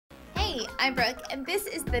Hey, I'm Brooke, and this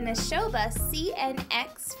is the Nashoba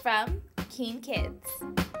CNX from Keen Kids.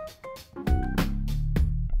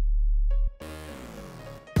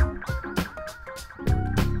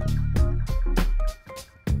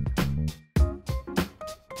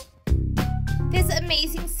 This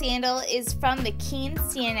amazing sandal is from the Keen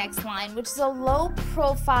CNX line, which is a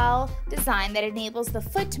low-profile design that enables the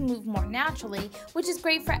foot to move more naturally, which is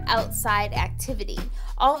great for outside activity.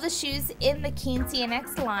 All of the shoes in the Keen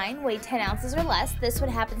CNX line weigh 10 ounces or less. This one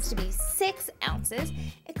happens to be 6 ounces,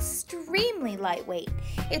 extremely lightweight.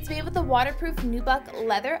 It's made with a waterproof nubuck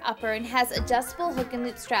leather upper and has adjustable hook and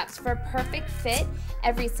loop straps for a perfect fit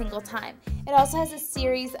every single time. It also has a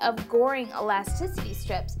series of goring elasticity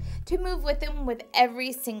strips to move with them with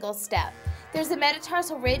every single step. There's a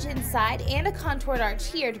metatarsal ridge inside and a contoured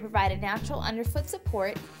arch here to provide a natural underfoot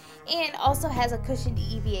support, and also has a cushioned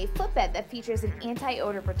EVA footbed that features an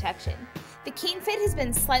anti-odor protection. The Keen fit has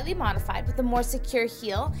been slightly modified with a more secure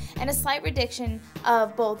heel and a slight reduction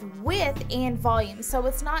of both width and volume, so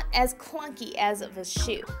it's not as clunky as of a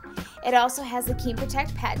shoe. It also has the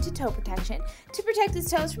KEEN.PROTECT patented toe protection to protect his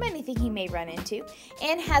toes from anything he may run into,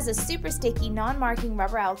 and has a super sticky, non-marking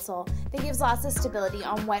rubber outsole that gives lots of stability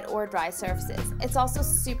on wet or dry surfaces. It's also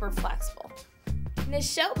super flexible.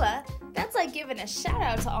 Nashoba, that's like giving a shout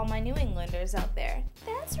out to all my New Englanders out there.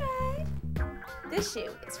 That's right. This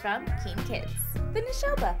shoe is from Keen Kids, the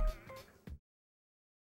Nashoba.